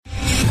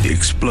The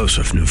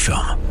explosive new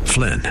film,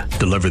 Flynn,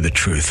 deliver the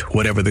truth,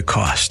 whatever the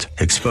cost,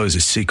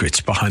 exposes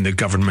secrets behind the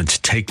government's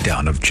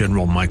takedown of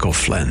General Michael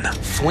Flynn.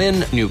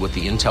 Flynn knew what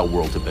the intel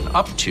world had been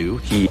up to.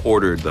 He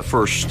ordered the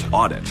first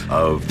audit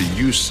of the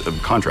use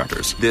of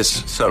contractors.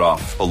 This set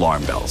off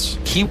alarm bells.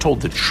 He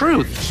told the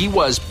truth. He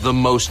was the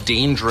most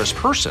dangerous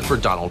person for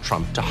Donald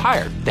Trump to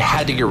hire. They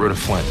had to get rid of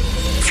Flynn.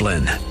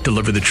 Flynn,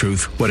 deliver the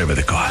truth, whatever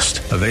the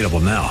cost. Available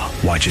now.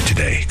 Watch it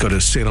today. Go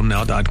to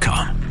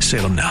salemnow.com.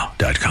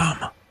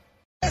 salemnow.com.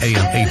 AM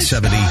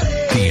 870,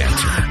 The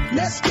Answer.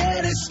 Let's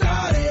get it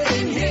started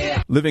in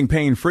here. Living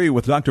Pain-Free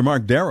with Dr.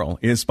 Mark Darrow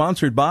is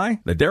sponsored by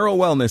the Darrow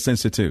Wellness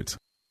Institute.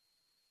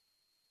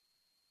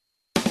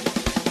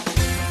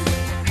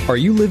 Are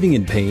you living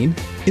in pain?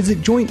 Is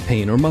it joint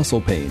pain or muscle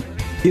pain?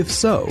 If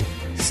so,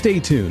 stay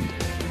tuned.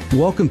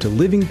 Welcome to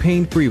Living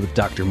Pain-Free with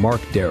Dr.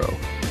 Mark Darrow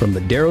from the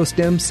Darrow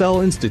Stem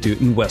Cell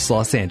Institute in West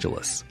Los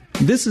Angeles.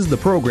 This is the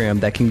program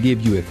that can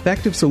give you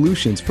effective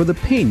solutions for the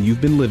pain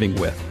you've been living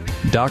with.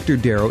 Dr.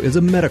 Darrow is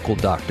a medical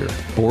doctor,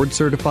 board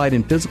certified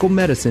in physical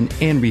medicine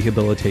and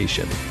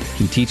rehabilitation.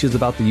 He teaches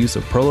about the use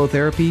of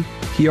prolotherapy,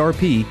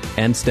 PRP,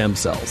 and stem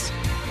cells.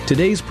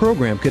 Today's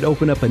program could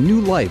open up a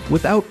new life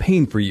without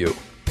pain for you.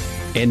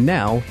 And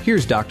now,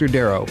 here's Dr.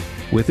 Darrow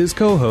with his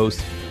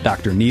co-host,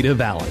 Dr. Nita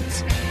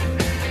Valens.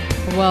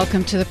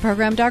 Welcome to the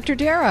program, Dr.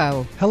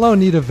 Darrow. Hello,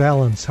 Nita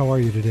Valens. How are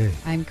you today?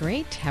 I'm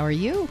great. How are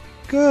you?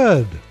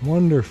 Good.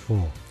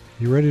 Wonderful.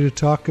 You ready to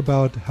talk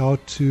about how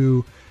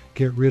to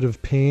get rid of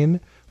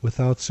pain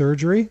without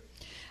surgery?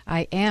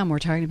 I am. We're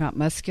talking about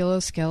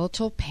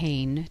musculoskeletal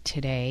pain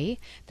today.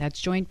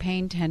 That's joint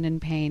pain, tendon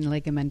pain,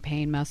 ligament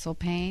pain, muscle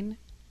pain.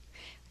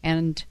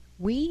 And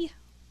we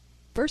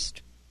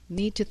first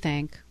need to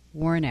thank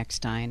Warren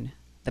Eckstein,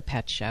 the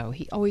Pet Show.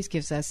 He always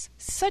gives us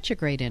such a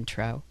great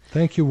intro.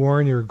 Thank you,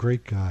 Warren. You're a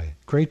great guy.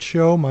 Great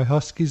show. My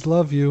Huskies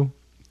love you.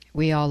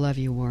 We all love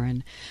you,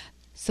 Warren.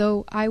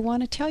 So I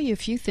want to tell you a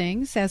few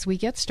things as we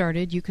get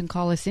started. You can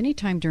call us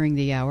anytime during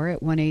the hour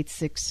at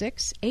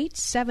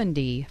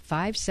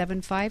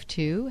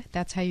 1-866-870-5752.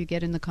 That's how you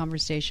get in the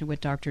conversation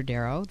with Dr.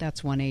 Darrow.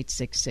 That's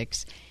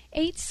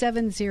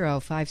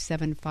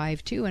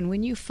 1-866-870-5752. And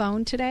when you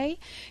phone today,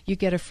 you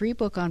get a free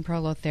book on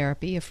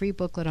prolotherapy, a free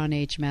booklet on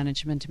age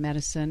management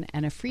medicine,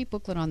 and a free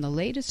booklet on the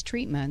latest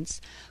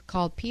treatments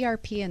called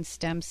PRP and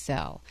stem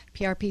cell.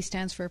 PRP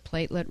stands for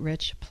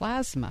platelet-rich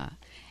plasma.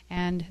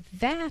 And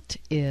that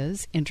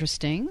is,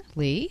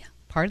 interestingly,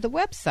 part of the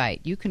website.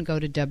 You can go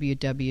to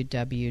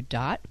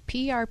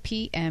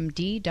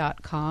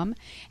www.prpmd.com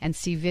and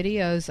see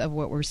videos of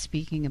what we're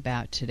speaking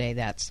about today.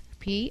 That's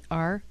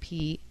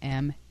prpmd.com.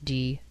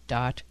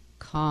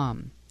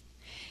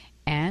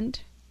 And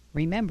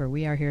remember,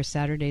 we are here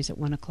Saturdays at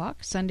 1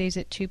 o'clock, Sundays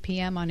at 2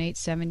 p.m. on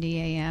 870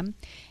 a.m.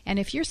 And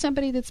if you're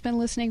somebody that's been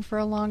listening for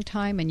a long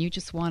time and you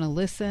just want to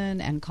listen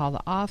and call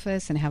the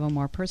office and have a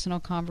more personal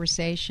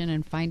conversation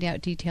and find out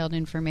detailed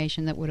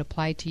information that would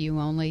apply to you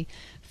only,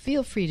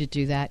 feel free to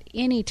do that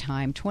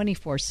anytime,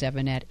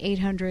 24/7 at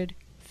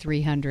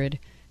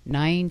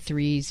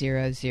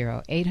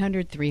 800-300-9300,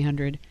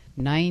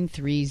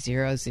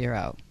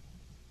 800-300-9300.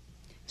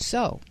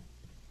 So,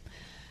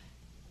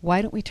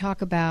 why don't we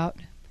talk about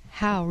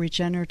how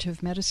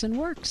regenerative medicine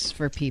works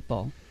for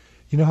people?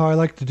 You know how I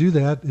like to do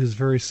that is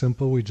very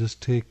simple. We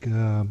just take,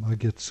 I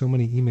get so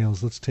many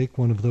emails. Let's take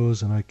one of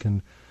those and I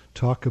can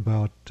talk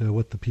about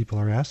what the people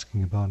are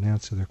asking about and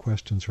answer their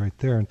questions right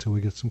there until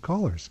we get some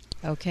callers.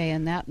 Okay,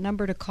 and that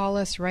number to call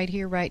us right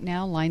here, right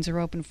now, lines are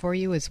open for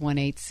you, is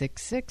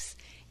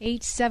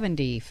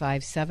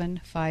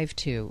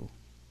 1-866-870-5752.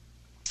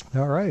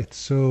 All right,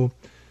 so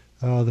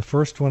the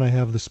first one I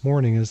have this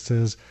morning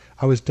says,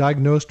 I was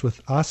diagnosed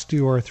with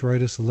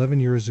osteoarthritis 11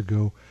 years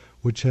ago,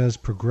 which has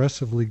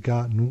progressively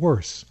gotten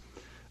worse.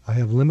 I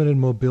have limited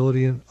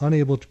mobility and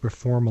unable to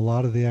perform a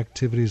lot of the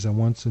activities I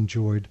once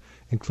enjoyed,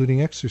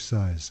 including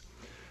exercise.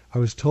 I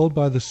was told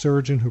by the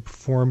surgeon who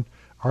performed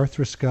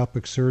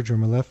arthroscopic surgery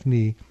on my left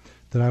knee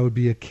that I would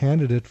be a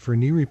candidate for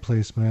knee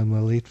replacement in my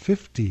late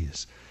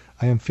 50s.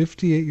 I am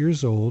 58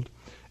 years old,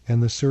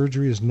 and the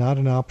surgery is not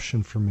an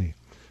option for me.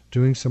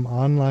 Doing some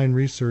online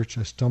research,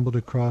 I stumbled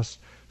across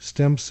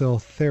stem cell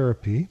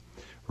therapy.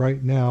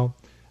 Right now,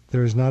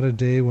 there is not a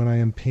day when I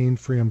am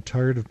pain-free. I'm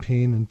tired of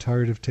pain and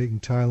tired of taking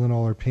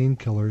Tylenol or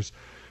painkillers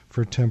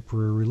for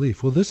temporary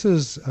relief. Well, this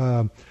is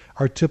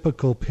our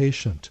typical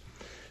patient.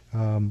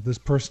 This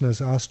person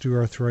has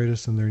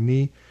osteoarthritis in their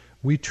knee.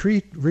 We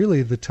treat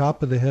really the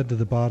top of the head to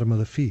the bottom of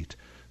the feet.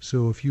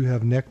 So if you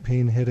have neck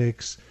pain,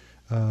 headaches,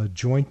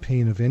 joint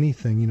pain of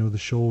anything, the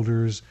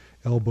shoulders,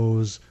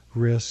 elbows,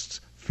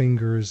 wrists,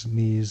 fingers,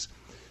 knees,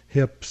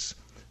 hips,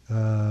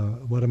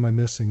 what am I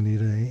missing,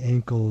 Nita?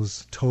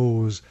 Ankles,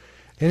 toes,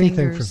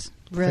 anything fingers,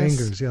 from wrists,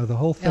 fingers, the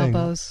whole thing,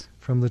 elbows,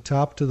 from the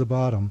top to the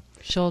bottom,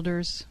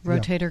 shoulders,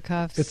 rotator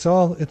cuffs. It's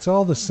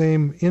all the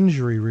same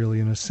injury, really,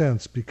 in a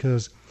sense,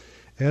 because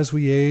as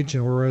we age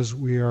or as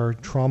we are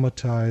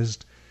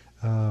traumatized,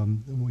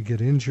 we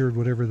get injured,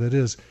 whatever that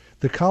is,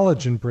 the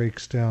collagen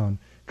breaks down.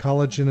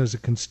 Collagen is a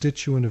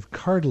constituent of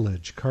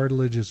cartilage.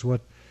 Cartilage is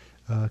what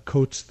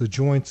coats the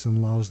joints and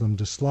allows them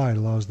to slide,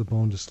 allows the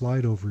bone to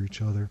slide over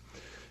each other.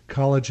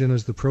 Collagen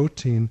is the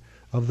protein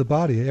of the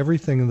body.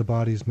 Everything in the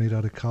body is made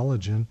out of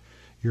collagen.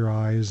 Your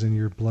eyes and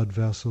your blood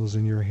vessels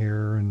and your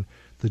hair and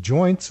the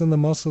joints and the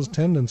muscles,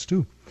 tendons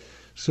too.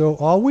 So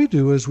all we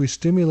do is we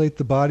stimulate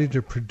the body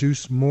to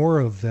produce more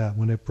of that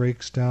when it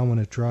breaks down, when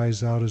it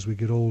dries out as we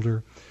get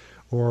older,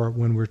 or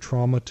when we're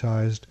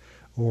traumatized,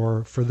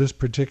 or for this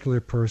particular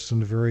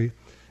person, a very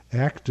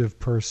active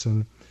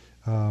person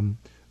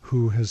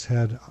who has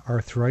had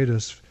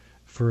arthritis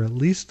for at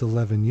least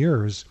 11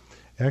 years.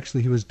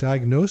 Actually, he was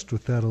diagnosed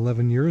with that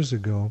 11 years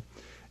ago,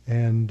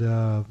 and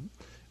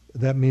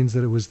that means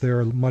that it was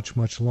there much,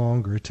 much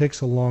longer. It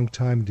takes a long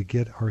time to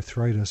get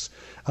arthritis,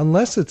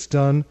 unless it's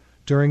done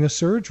during a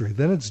surgery.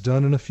 Then it's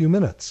done in a few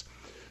minutes.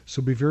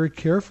 So be very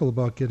careful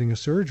about getting a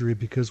surgery,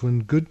 because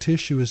when good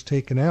tissue is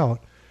taken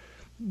out,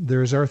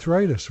 there's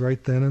arthritis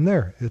right then and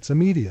there. It's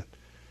immediate.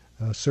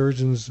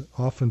 Surgeons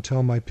often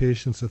tell my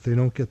patients if they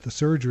don't get the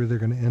surgery, they're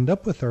going to end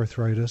up with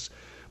arthritis.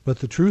 But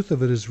the truth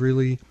of it has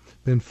really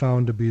been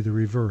found to be the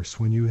reverse.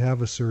 When you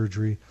have a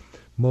surgery,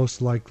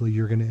 most likely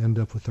you're going to end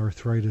up with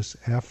arthritis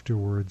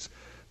afterwards,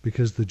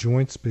 because the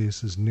joint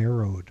space is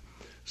narrowed.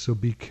 So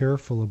be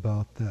careful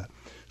about that.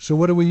 So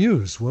what do we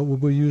use? What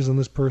would we use on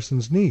this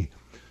person's knee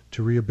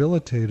to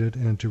rehabilitate it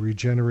and to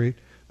regenerate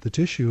the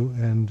tissue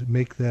and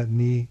make that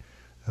knee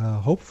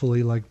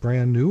hopefully like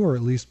brand new, or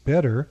at least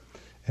better,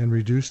 and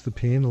reduce the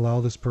pain,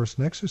 allow this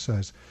person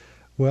exercise?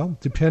 Well,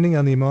 depending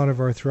on the amount of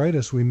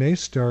arthritis, we may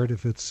start,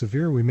 if it's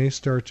severe, we may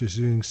start just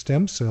using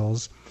stem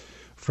cells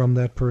from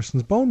that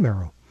person's bone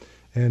marrow.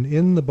 And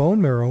in the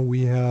bone marrow,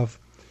 we have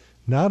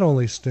not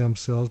only stem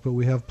cells, but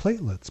we have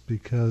platelets,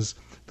 because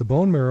the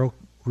bone marrow,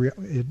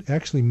 it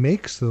actually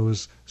makes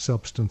those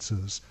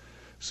substances.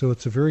 So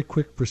it's a very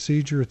quick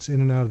procedure. It's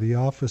in and out of the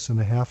office in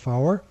a half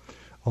hour,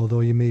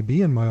 although you may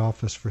be in my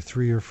office for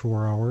 3 or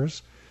 4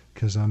 hours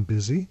because I'm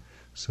busy.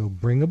 So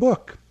bring a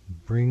book,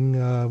 bring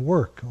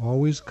work.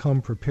 Always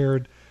come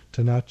prepared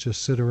to not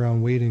just sit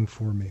around waiting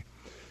for me.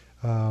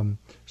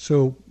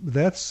 So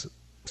that's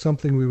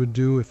something we would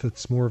do if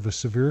it's more of a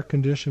severe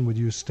condition. We'd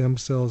use stem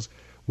cells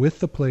with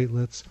the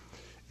platelets.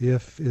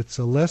 If it's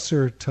a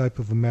lesser type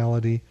of a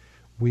malady,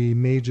 we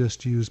may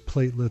just use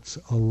platelets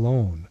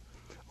alone.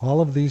 All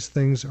of these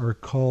things are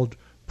called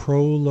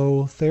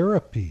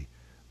prolotherapy,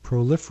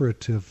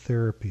 proliferative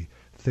therapy,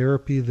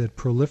 therapy that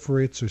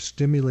proliferates or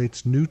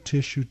stimulates new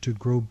tissue to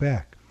grow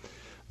back.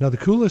 Now, the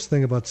coolest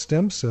thing about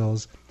stem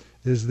cells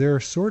is they're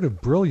sort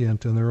of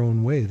brilliant in their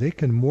own way. They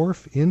can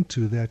morph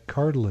into that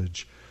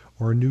cartilage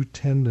or new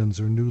tendons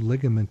or new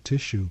ligament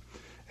tissue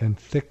and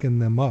thicken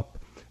them up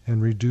and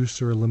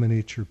reduce or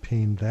eliminate your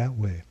pain that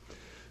way.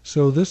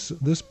 So this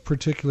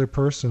particular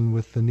person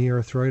with the knee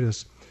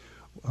arthritis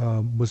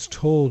was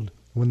told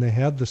when they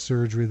had the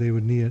surgery they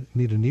would need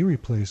a knee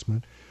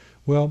replacement.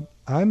 Well,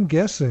 I'm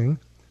guessing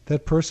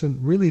that person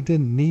really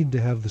didn't need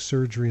to have the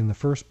surgery in the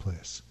first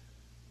place.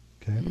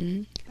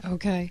 Okay?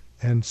 Okay.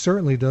 And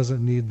certainly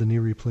doesn't need the knee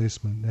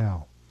replacement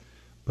now.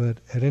 But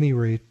at any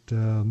rate,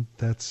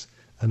 that's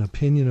an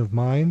opinion of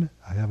mine.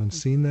 I haven't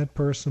seen that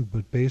person,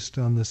 but based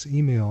on this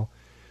email,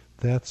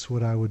 that's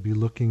what I would be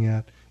looking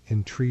at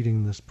in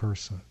treating this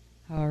person.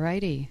 All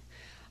righty.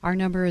 Our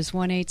number is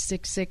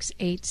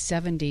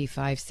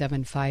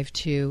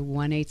 1-866-870-5752,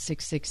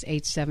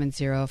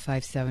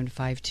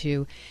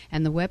 1-866-870-5752.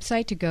 And the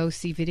website to go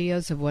see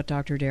videos of what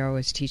Dr. Darrow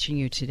is teaching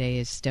you today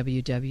is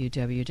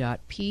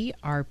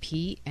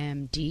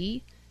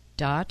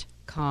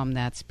www.prpmd.com.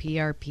 That's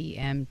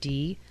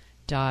prpmd.com.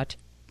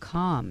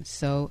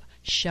 So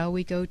shall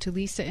we go to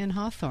Lisa in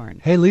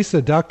Hawthorne? Hey,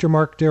 Lisa, Dr.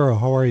 Mark Darrow,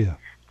 how are you?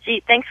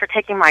 Gee, thanks for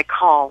taking my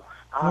call.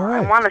 All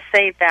right. I want to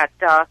say that,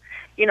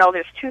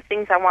 there's two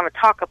things I want to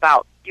talk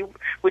about.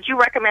 Would you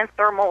recommend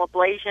thermal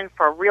ablation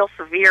for real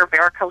severe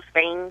varicose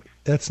veins?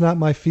 That's not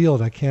my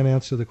field. I can't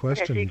answer the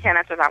question. Okay, so you can't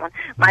answer that one.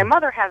 My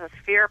mother has a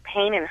severe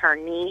pain in her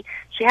knee.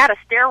 She had a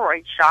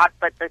steroid shot,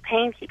 but the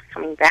pain keeps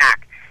coming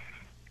back.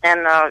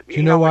 And do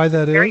you know why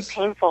that is? Very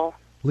painful.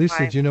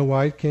 Lisa, do you know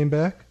why it came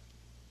back?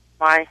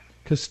 Why?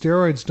 Because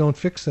steroids don't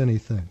fix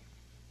anything.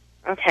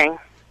 Okay.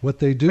 What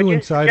they do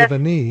inside of a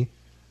knee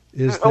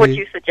is what would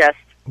you suggest?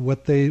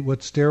 What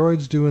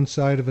steroids do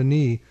inside of a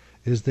knee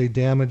is they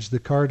damage the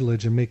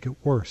cartilage and make it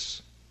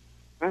worse.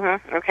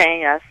 Okay,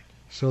 yes.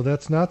 So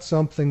that's not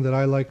something that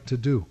I like to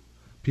do.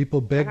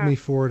 People beg me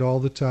for it all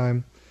the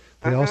time.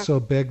 They also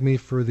beg me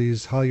for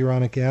these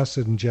hyaluronic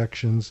acid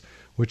injections,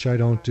 which I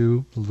don't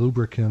do, the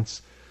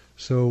lubricants.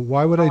 So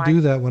why would I do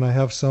that when I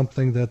have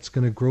something that's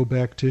going to grow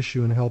back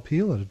tissue and help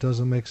heal it? It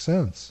doesn't make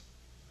sense.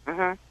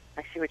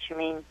 I see what you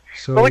mean.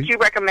 So, what would you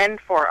recommend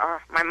for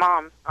my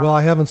mom? Well,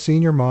 I haven't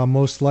seen your mom.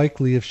 Most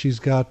likely, if she's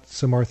got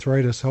some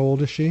arthritis, how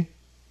old is she?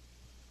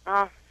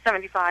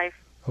 75.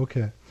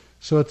 Okay.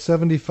 So at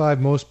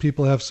 75, most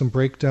people have some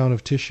breakdown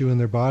of tissue in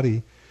their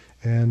body,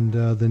 and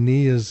the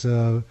knee is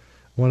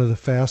one of the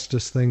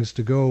fastest things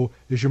to go.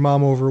 Is your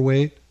mom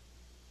overweight?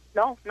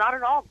 No, not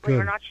at all. Believe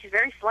it or not, she's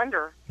very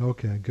slender.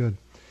 Okay, good.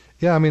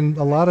 Yeah, I mean,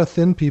 a lot of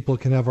thin people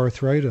can have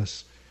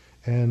arthritis.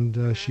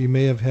 And she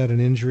may have had an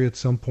injury at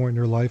some point in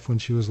her life when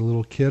she was a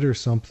little kid or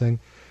something.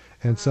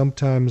 And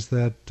sometimes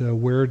that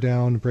wear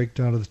down,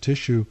 breakdown of the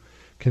tissue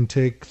can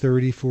take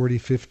 30, 40,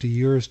 50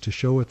 years to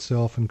show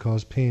itself and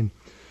cause pain.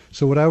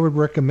 So what I would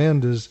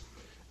recommend is,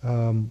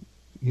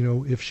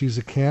 if she's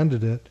a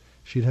candidate,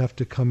 she'd have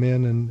to come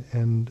in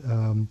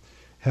and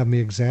have me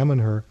examine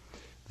her,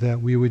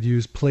 that we would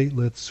use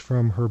platelets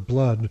from her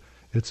blood.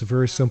 It's a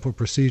very simple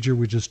procedure.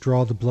 We just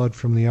draw the blood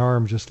from the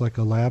arm just like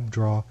a lab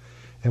draw,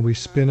 and we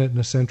spin it in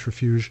a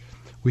centrifuge.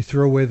 We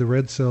throw away the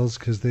red cells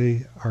because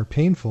they are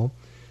painful,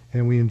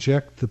 and we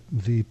inject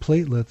the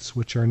platelets,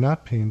 which are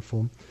not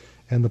painful,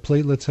 and the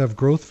platelets have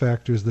growth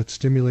factors that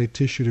stimulate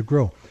tissue to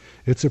grow.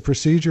 It's a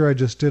procedure I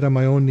just did on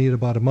my own knee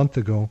about a month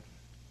ago,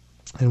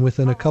 and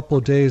within a couple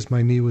of days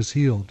my knee was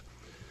healed.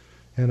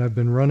 And I've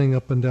been running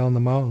up and down the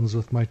mountains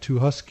with my 2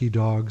 husky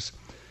dogs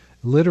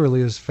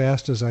literally as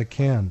fast as I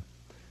can,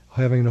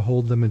 having to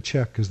hold them in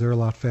check because they're a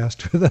lot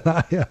faster than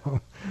I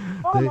am.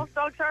 Well, most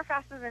dogs are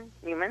faster than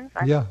humans.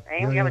 We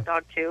have a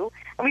dog too,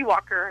 and we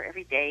walk her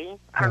every day.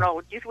 I don't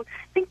know. Do you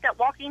think that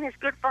walking is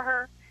good for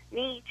her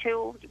knee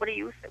too?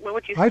 What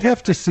would you? I'd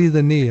have to see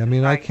the knee. I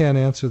mean, I can't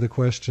answer the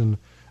question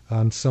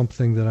on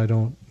something that I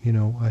don't,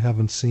 I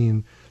haven't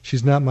seen.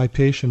 She's not my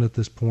patient at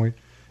this point,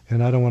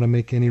 and I don't want to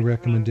make any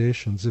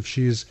recommendations. If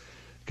she's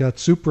got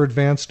super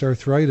advanced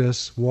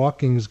arthritis,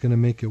 walking is going to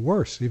make it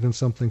worse. Even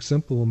something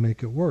simple will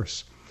make it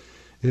worse.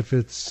 If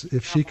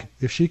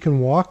she can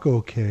walk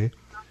okay,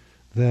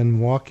 then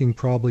walking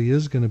probably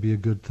is going to be a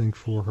good thing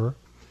for her.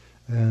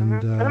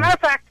 And as a matter of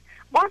fact,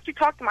 why don't you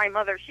talk to my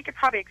mother? She could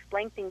probably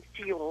explain things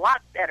to you a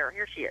lot better.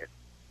 Here she is.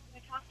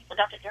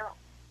 Dr. Darrell.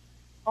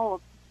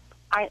 Oh,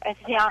 I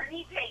see.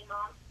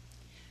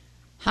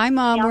 Hi,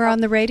 Mom. We're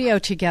on the radio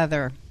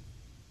together.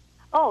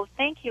 Oh,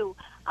 thank you.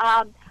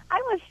 I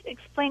was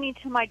explaining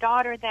to my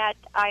daughter that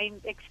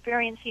I'm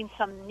experiencing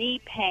some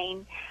knee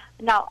pain.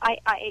 Now,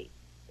 I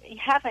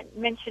haven't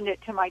mentioned it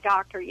to my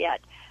doctor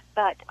yet,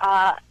 but,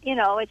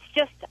 it's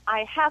just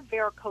I have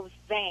varicose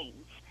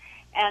veins,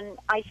 and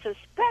I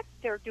suspect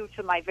they're due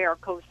to my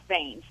varicose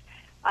veins.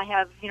 I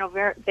have,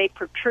 they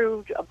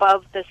protrude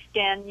above the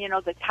skin,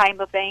 the type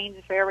of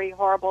veins, very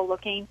horrible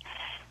looking,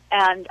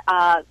 and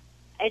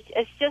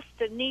it's just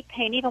the knee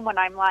pain. Even when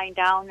I'm lying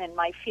down and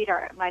my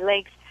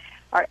legs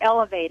are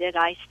elevated,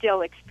 I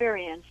still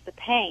experience the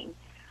pain.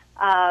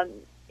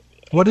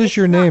 What is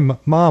your name?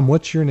 Mom,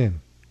 what's your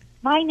name?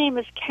 My name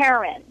is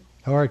Karen.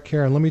 All right,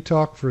 Karen, let me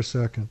talk for a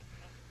second.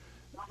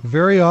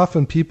 Very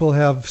often people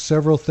have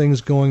several things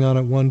going on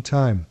at one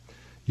time.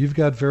 You've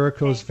got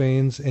varicose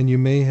veins, and you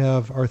may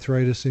have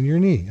arthritis in your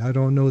knee. I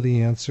don't know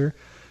the answer.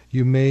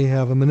 You may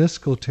have a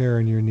meniscal tear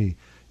in your knee.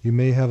 You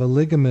may have a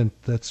ligament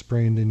that's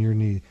sprained in your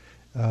knee.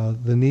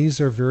 The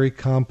knees are very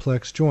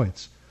complex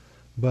joints.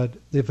 But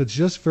if it's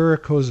just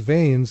varicose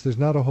veins, there's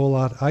not a whole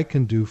lot I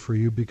can do for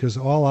you, because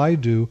all I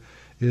do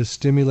is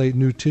stimulate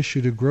new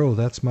tissue to grow.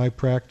 That's my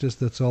practice.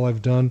 That's all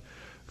I've done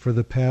for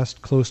the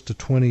past close to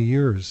 20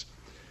 years.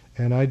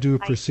 And I do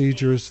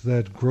procedures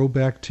that grow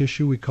back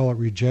tissue. We call it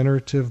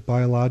regenerative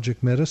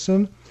biologic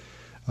medicine.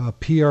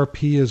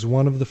 PRP is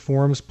one of the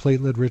forms,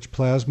 platelet-rich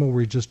plasma,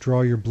 where you just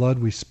draw your blood,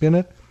 we spin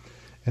it,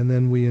 and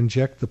then we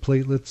inject the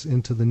platelets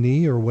into the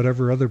knee or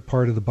whatever other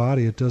part of the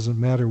body. It doesn't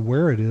matter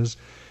where it is.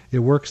 It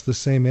works the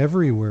same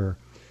everywhere.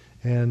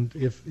 And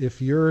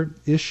if your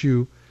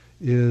issue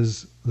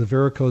is the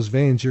varicose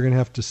veins, you're going to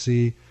have to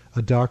see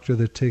a doctor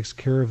that takes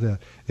care of that.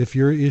 If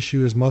your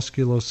issue is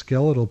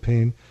musculoskeletal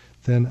pain,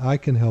 then I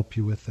can help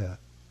you with that.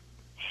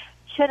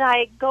 Should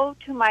I go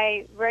to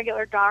my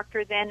regular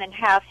doctor then and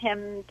have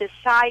him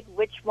decide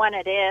which one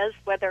it is,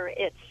 whether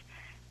it's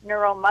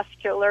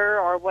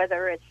neuromuscular or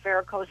whether it's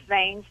varicose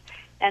veins,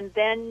 and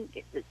then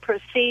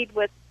proceed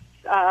with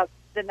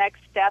the next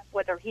step,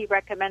 whether he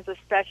recommends a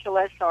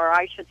specialist or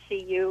I should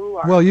see you?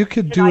 Or well, you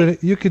could do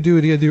it. You could do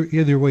it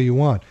either way you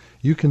want.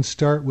 You can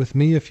start with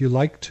me if you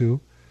like to,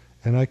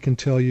 and I can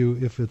tell you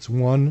if it's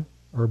one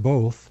or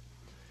both.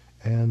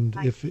 And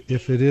if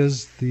it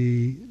is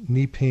the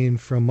knee pain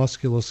from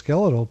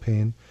musculoskeletal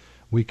pain,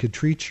 we could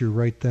treat you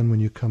right then when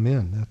you come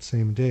in that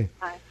same day.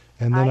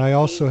 And then I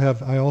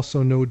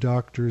also know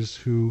doctors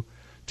who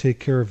take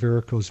care of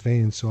varicose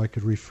veins, so I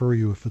could refer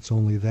you if it's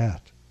only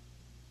that.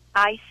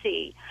 I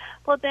see.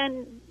 Well,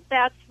 then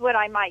that's what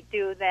I might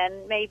do then.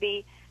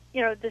 Maybe,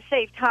 to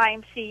save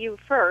time, see you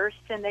first,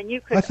 and then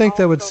you could. I think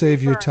that would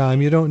save you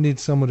time. You don't need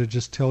someone to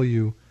just tell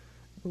you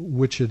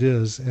which it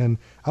is. And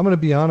I'm going to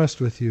be honest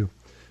with you.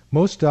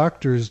 Most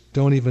doctors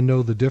don't even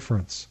know the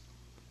difference.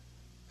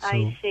 So.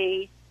 I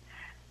see.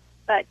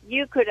 But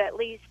you could at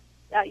least,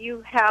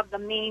 you have the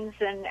means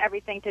and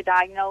everything to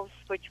diagnose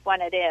which one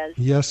it is.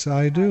 Yes,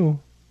 I do.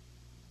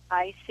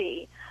 I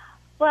see.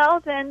 Well,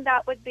 then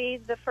that would be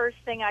the first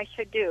thing I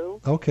should do.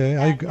 Okay,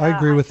 I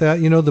agree with that.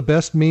 The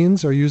best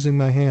means are using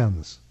my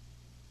hands.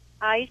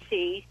 I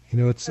see.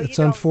 It's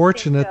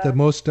unfortunate that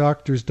most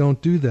doctors don't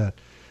do that.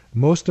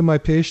 Most of my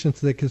patients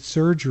that get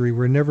surgery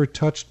were never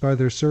touched by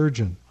their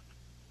surgeon.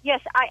 Yes,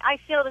 I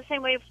feel the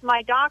same way with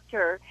my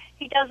doctor.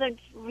 He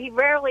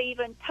rarely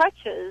even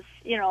touches,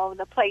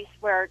 the place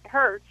where it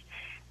hurts.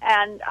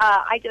 And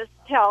I just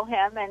tell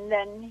him, and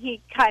then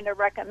he kind of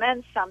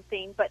recommends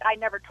something, but I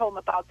never told him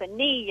about the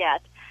knee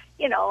yet.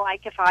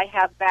 Like if I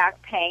have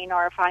back pain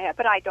or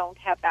but I don't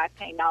have back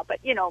pain now. But,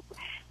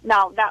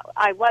 now that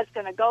I was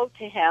going to go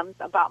to him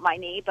about my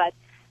knee, but,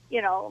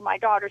 my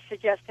daughter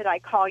suggested I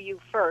call you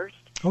first.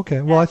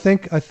 Okay, well, I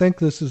think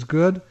this is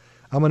good.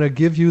 I'm going to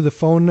give you the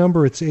phone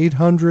number. It's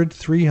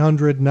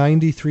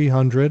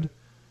 800-300-9300.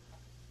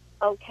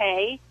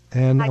 Okay.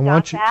 And I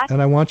want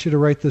you to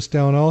write this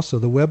down also.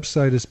 The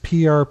website is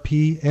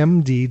prpmd.com.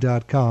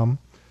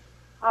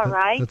 All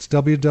right. That's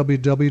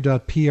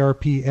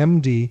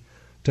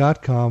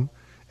www.prpmd.com,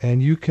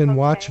 and you can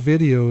watch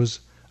videos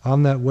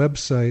on that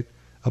website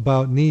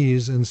about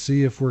knees and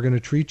see if we're going to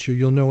treat you.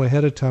 You'll know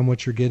ahead of time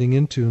what you're getting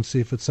into and see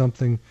if it's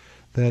something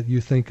that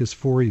you think is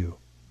for you.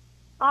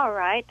 All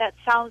right. That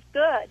sounds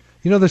good.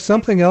 There's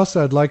something else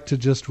I'd like to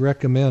just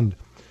recommend.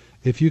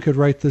 If you could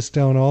write this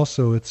down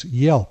also, it's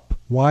Yelp,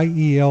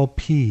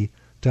 YELP.com.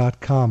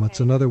 It's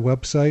another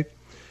website.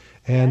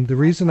 And the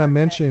reason I'm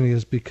mentioning it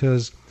is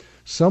because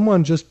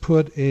someone just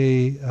put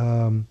a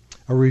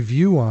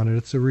review on it.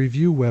 It's a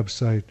review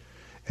website.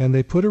 And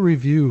they put a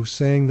review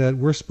saying that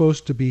we're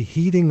supposed to be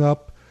heating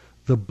up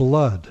the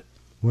blood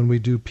when we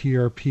do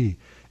PRP.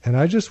 And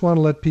I just want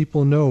to let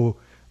people know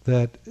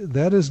that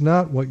that is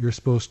not what you're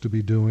supposed to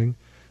be doing.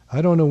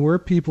 I don't know where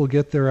people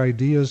get their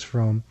ideas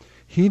from.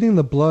 Heating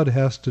the blood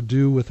has to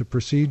do with a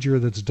procedure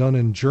that's done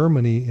in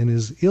Germany and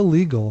is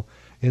illegal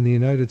in the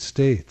United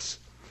States.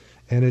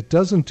 And it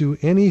doesn't do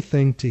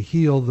anything to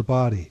heal the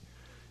body.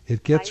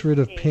 It gets rid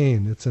of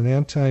pain. It's an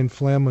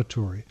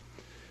anti-inflammatory.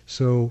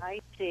 So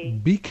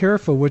be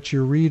careful what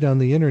you read on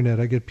the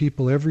internet. I get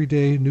people every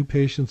day, new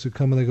patients who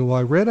come and they go, well,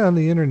 I read on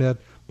the internet,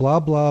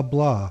 blah, blah,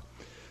 blah.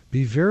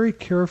 Be very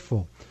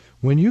careful.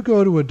 When you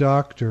go to a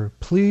doctor,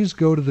 please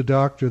go to the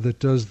doctor that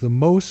does the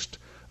most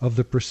of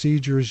the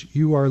procedures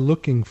you are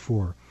looking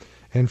for.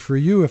 And for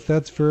you, if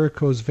that's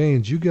varicose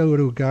veins, you go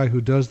to a guy who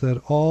does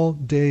that all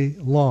day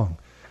long.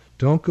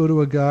 Don't go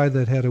to a guy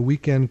that had a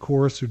weekend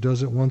course who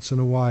does it once in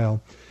a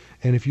while.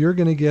 And if you're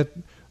going to get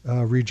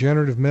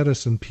regenerative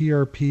medicine,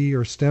 PRP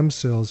or stem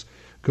cells,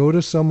 go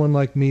to someone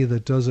like me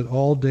that does it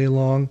all day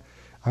long.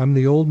 I'm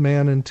the old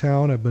man in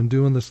town. I've been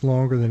doing this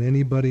longer than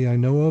anybody I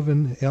know of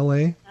in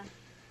L.A.,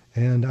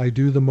 and I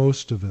do the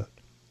most of it.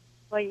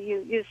 Well,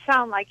 you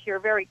sound like you're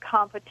very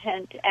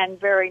competent and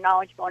very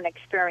knowledgeable and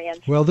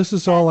experienced. Well, this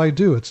is all I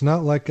do. It's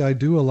not like I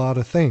do a lot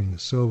of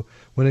things. So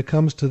when it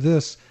comes to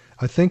this,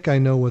 I think I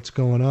know what's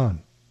going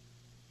on.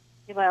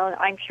 Well,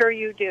 I'm sure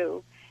you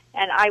do.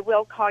 And I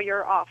will call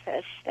your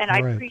office. And I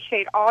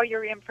appreciate all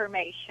your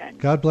information.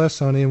 God bless,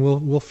 honey, and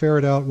we'll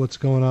ferret out what's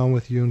going on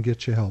with you and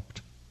get you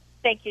helped.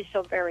 Thank you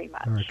so very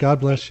much. All right. God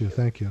bless you.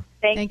 Thank you.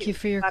 Thank you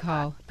for your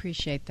call.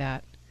 Appreciate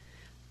that.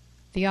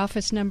 The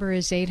office number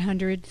is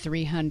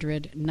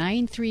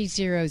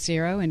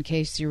 800-300-9300 in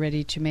case you're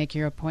ready to make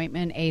your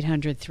appointment,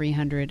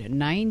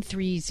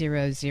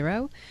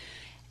 800-300-9300.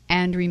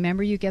 And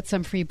remember, you get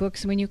some free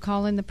books when you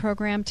call in the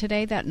program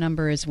today. That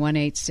number is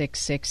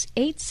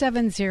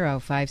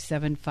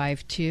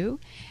 1-866-870-5752.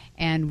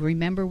 And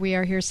remember, we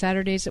are here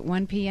Saturdays at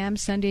 1 p.m.,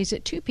 Sundays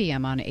at 2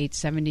 p.m. on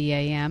 870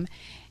 a.m.,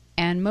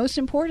 and most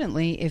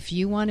importantly, if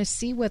you want to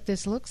see what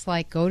this looks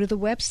like, go to the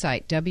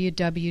website,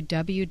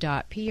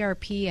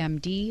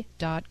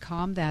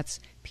 www.prpmd.com. That's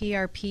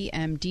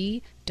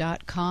prpmd.com.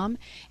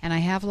 And I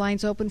have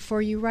lines open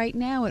for you right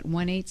now at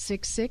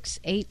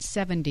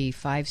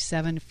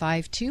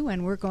 1-866-870-5752.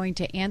 And we're going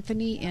to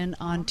Anthony in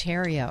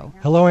Ontario.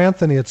 Hello,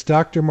 Anthony. It's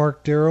Dr.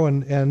 Mark Darrow,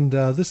 and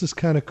this is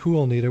kind of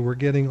cool, Nita. We're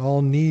getting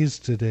all knees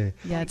today.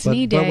 Yeah, it's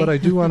knee day. But what I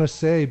do want to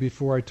say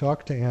before I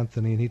talk to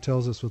Anthony and he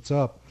tells us what's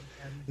up,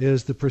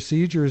 is the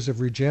procedures of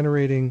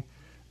regenerating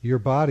your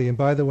body. And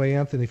by the way,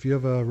 Anthony, if you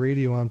have a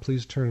radio on,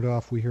 please turn it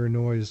off. We hear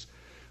noise.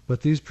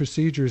 But these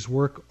procedures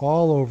work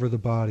all over the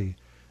body.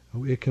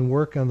 It can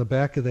work on the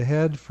back of the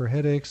head for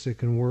headaches. It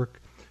can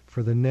work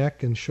for the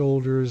neck and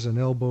shoulders and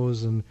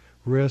elbows and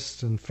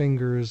wrists and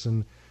fingers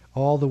and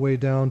all the way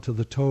down to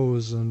the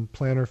toes and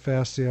plantar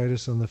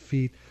fasciitis on the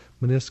feet,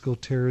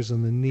 meniscal tears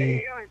in the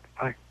knee.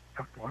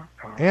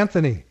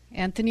 Anthony.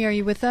 Anthony, are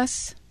you with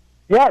us?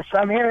 Yes,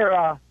 I'm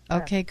here.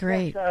 Okay,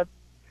 great. Yes,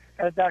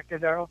 Dr.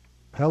 Darrow.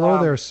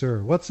 Hello there,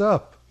 sir. What's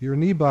up? Your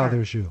knee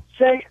bothers you.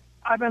 Say,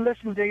 I've been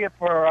listening to you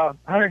for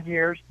 100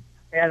 years,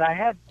 and I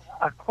had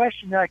a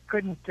question that I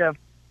couldn't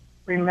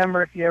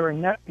remember if you ever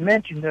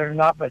mentioned it or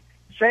not, but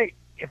say,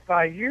 if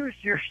I use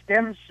your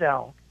stem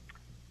cell,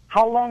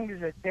 how long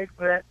does it take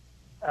for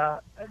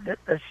that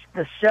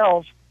the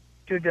cells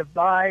to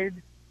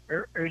divide,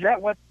 or is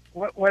that what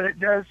it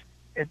does?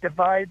 It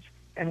divides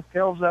and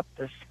fills up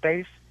the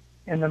space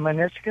in the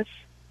meniscus?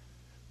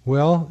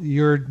 Well,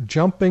 you're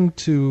jumping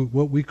to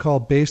what we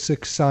call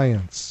basic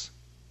science.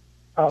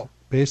 Oh.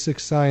 Basic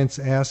science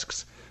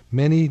asks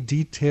many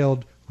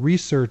detailed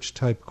research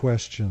type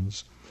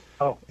questions.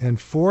 Oh.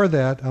 And for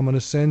that, I'm going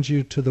to send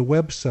you to the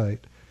website,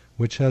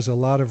 which has a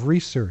lot of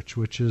research,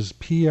 which is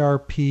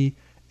prpmd.com.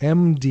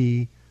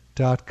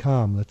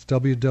 That's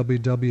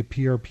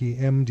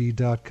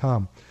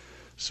www.prpmd.com.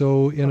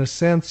 So in a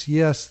sense,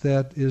 yes,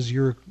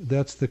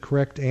 that's the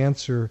correct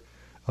answer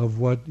of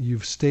what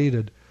you've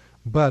stated.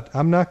 But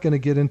I'm not going to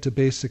get into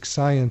basic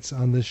science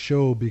on this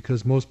show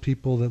because most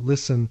people that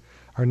listen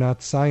are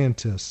not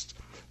scientists.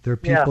 They're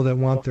people that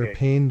want their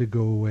pain to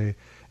go away.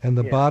 And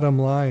the bottom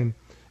line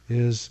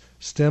is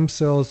stem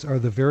cells are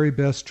the very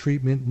best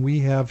treatment we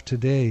have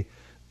today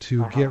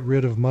to get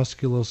rid of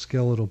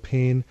musculoskeletal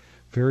pain.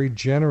 Very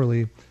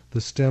generally,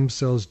 the stem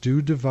cells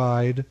do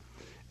divide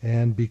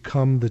and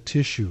become the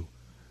tissue.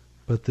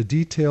 But the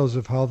details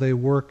of how they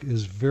work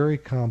is very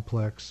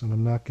complex, and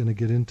I'm not going to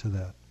get into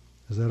that.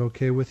 Is that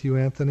okay with you,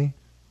 Anthony?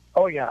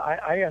 Oh, yeah,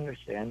 I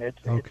understand. It's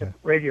a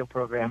radio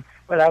program.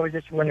 But I was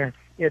just wondering,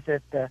 is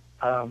it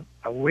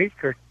a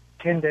week or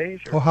 10 days?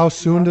 Or how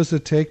soon does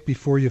it take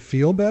before you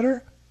feel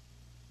better?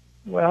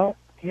 Well,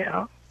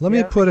 yeah. Let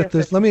me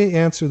let me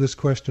answer this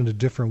question a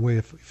different way,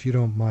 if you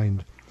don't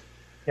mind.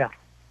 Yeah.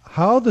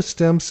 How the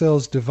stem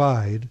cells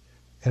divide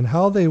and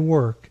how they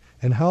work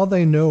and how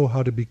they know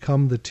how to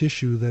become the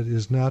tissue that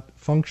is not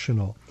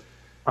functional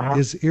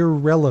is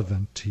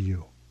irrelevant to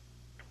you.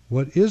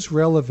 What is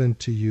relevant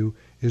to you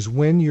is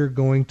when you're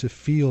going to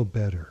feel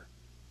better.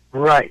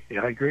 Right.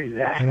 I agree with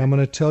that. And I'm going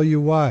to tell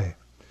you why.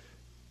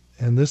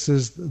 And this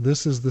is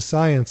the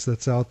science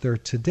that's out there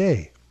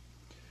today.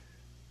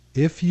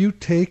 If you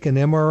take an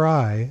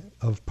MRI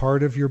of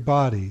part of your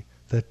body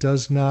that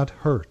does not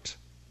hurt,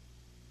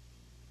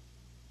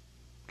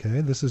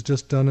 okay, this is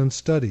just done in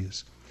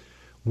studies,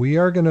 we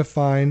are going to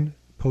find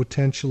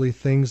potentially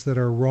things that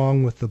are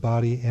wrong with the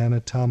body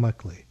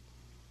anatomically.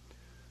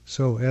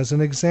 So as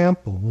an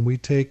example, when we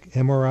take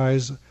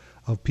MRIs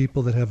of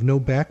people that have no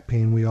back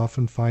pain, we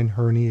often find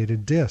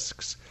herniated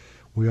discs.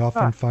 We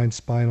often find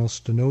spinal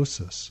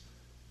stenosis.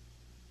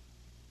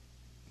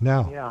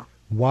 Now,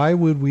 why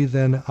would we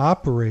then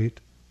operate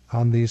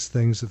on these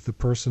things if the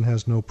person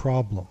has no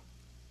problem?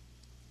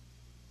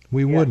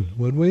 We wouldn't,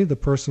 would we? The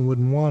person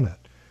wouldn't want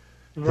it.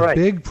 The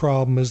big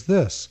problem is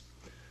this.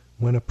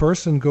 When a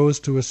person goes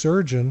to a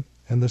surgeon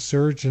and the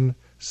surgeon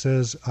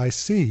says, I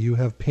see you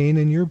have pain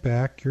in your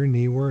back, your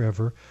knee,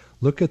 wherever.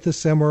 Look at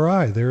this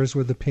MRI. There's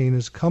where the pain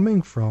is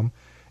coming from.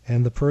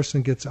 And the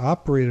person gets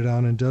operated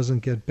on and doesn't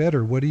get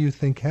better. What do you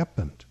think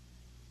happened?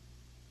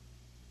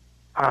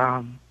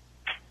 I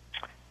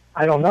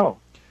don't know.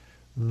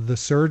 The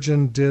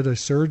surgeon did a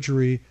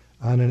surgery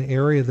on an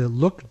area that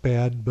looked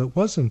bad but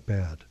wasn't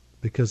bad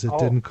because it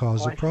didn't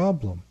cause a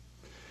problem.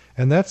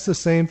 And that's the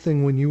same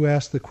thing when you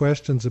ask the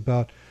questions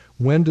about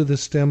when do the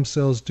stem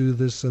cells do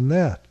this and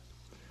that.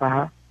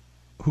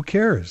 Who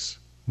cares?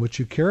 What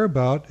you care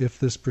about if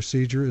this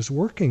procedure is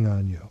working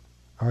on you.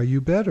 Are you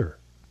better?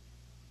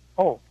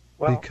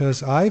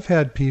 Because I've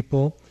had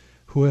people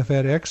who have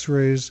had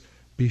x-rays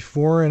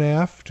before and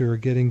after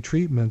getting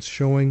treatments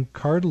showing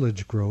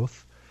cartilage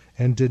growth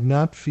and did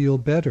not feel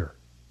better.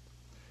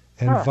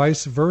 And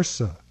vice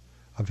versa.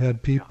 I've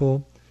had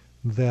people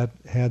that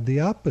had the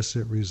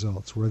opposite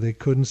results where they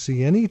couldn't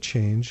see any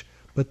change,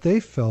 but they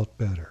felt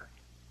better.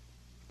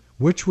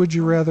 Which would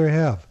you rather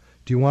have?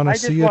 Do you want to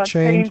see a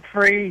change?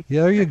 Pain-free.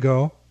 Yeah, there you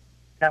go.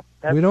 Yep,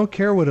 we don't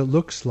care what it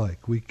looks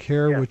like. We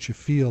care what you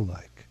feel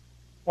like.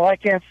 Well, I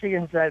can't see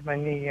inside my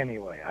knee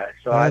anyway.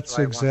 That's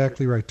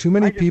exactly right. Too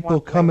many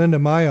people come into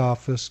my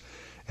office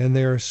and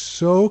they're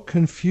so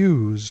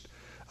confused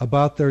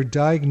about their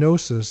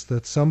diagnosis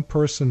that some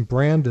person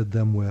branded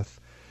them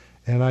with.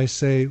 And I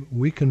say,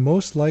 we can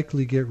most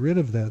likely get rid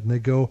of that. And they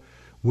go,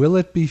 will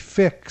it be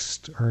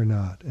fixed or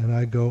not? And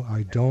I go,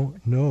 I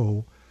don't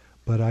know,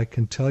 but I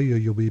can tell you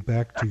you'll be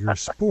back to your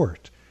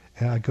sport.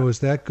 And I go, is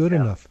that good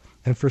enough?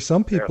 And for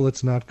some people,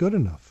 it's not good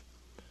enough.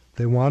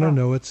 They want to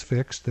know it's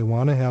fixed. They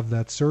want to have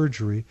that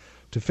surgery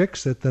to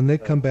fix it. Then they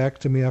come back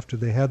to me after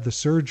they had the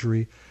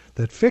surgery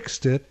that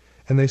fixed it,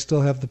 and they still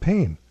have the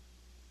pain.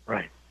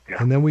 Right. Yeah.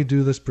 And then we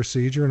do this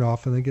procedure, and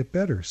often they get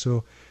better.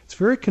 So it's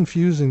very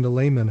confusing to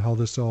laymen how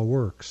this all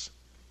works.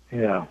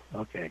 Yeah,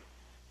 okay.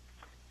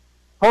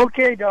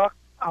 Okay, Doc.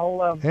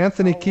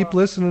 Anthony, keep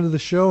listening to the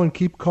show and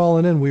keep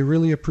calling in. We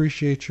really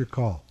appreciate your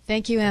call.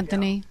 Thank you,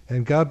 Anthony.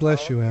 And God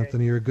bless you,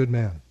 Anthony. You're a good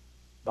man.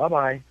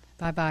 Bye-bye.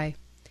 Bye-bye.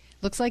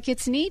 Looks like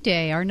it's knee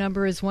day. Our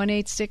number is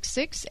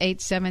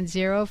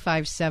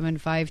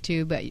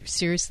 1-866-870-5752. But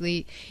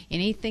seriously,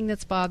 anything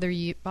that's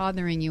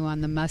bothering you on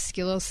the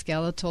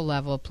musculoskeletal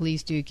level,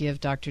 please do give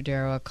Dr.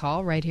 Darrow a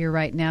call. Right here,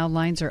 right now,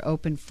 lines are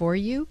open for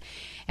you.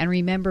 And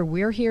remember,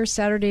 we're here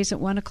Saturdays at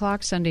 1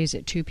 o'clock, Sundays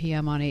at 2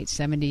 p.m. on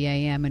 870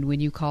 a.m. And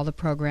when you call the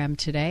program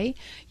today,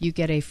 you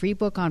get a free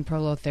book on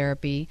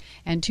prolotherapy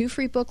and 2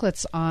 free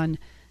booklets on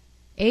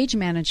age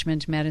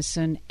management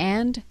medicine,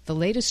 and the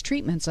latest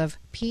treatments of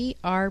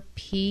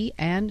PRP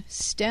and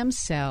stem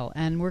cell.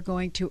 And we're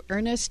going to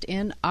Ernest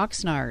in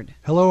Oxnard.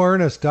 Hello,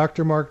 Ernest.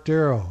 Dr. Mark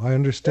Darrow. I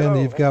understand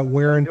that you've got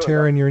wear and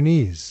tear in your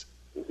knees.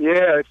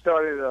 Yeah, it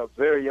started at a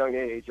very young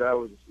age. I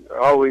was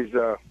always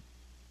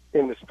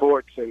in the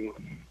sports, and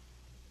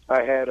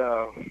I had,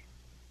 I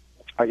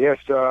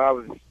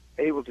was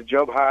able to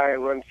jump high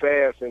and run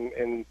fast,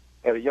 and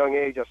at a young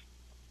age,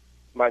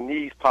 my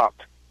knees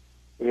popped.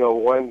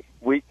 1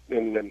 week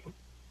and then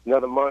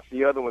another month,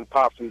 the other one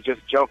popped and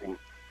just jumping.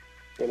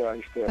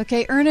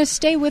 Okay, Ernest,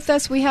 stay with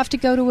us. We have to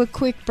go to a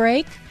quick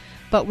break,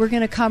 but we're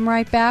going to come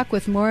right back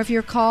with more of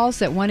your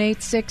calls at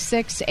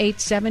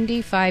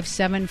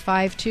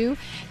 1-866-870-5752.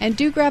 And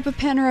do grab a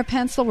pen or a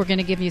pencil. We're going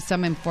to give you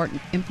some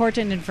important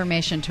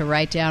information to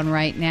write down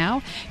right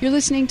now. You're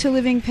listening to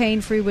Living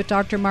Pain-Free with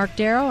Dr. Mark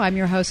Darrow. I'm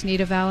your host,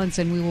 Nita Valens,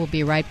 and we will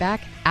be right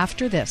back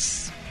after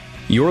this.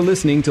 You're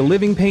listening to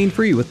Living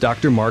Pain-Free with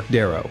Dr. Mark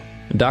Darrow.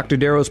 Dr.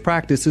 Darrow's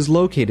practice is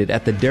located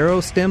at the Darrow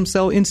Stem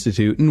Cell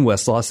Institute in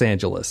West Los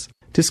Angeles.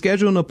 To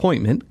schedule an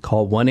appointment,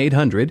 call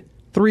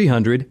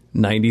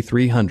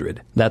 1-800-300-9300.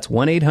 That's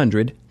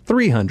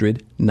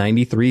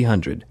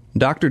 1-800-300-9300.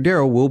 Dr.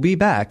 Darrow will be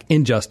back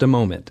in just a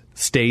moment.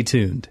 Stay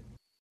tuned.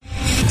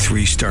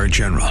 3-star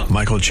General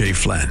Michael J.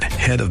 Flynn,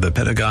 head of the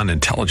Pentagon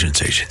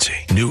Intelligence Agency,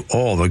 knew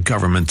all the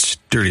government's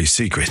dirty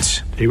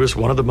secrets. He was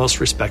one of the most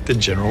respected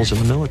generals in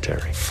the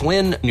military.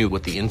 Flynn knew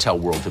what the intel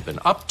world had been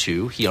up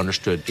to. He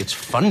understood its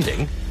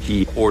funding.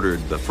 He ordered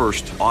the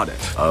first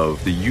audit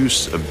of the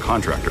use of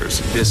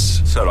contractors.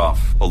 This set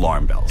off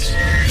alarm bells.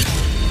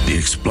 The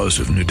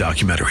explosive new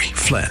documentary,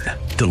 Flynn,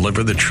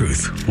 Deliver the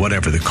Truth,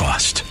 Whatever the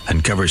Cost,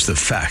 uncovers the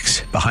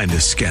facts behind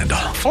this scandal.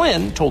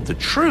 Flynn told the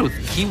truth.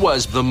 He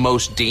was the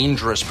most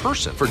dangerous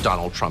person for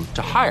Donald Trump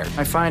to hire.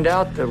 I find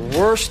out the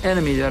worst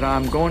enemy that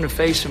I'm going to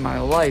face in my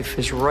life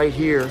is right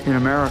here in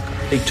America.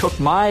 They took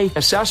my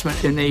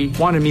assessment and they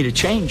wanted me to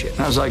change it.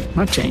 And I was like, I'm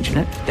not changing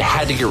it. They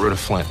had to get rid of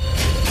Flynn.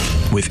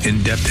 With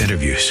in-depth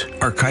interviews,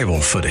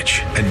 archival footage,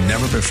 and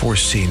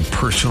never-before-seen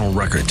personal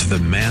records of the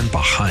man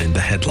behind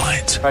the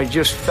headlines. I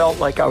just felt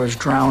like I was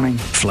drowning.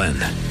 Flynn,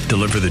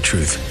 Deliver the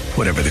Truth,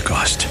 Whatever the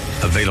Cost.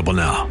 Available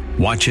now.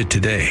 Watch it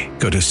today.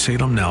 Go to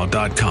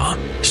salemnow.com.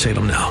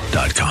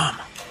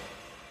 salemnow.com.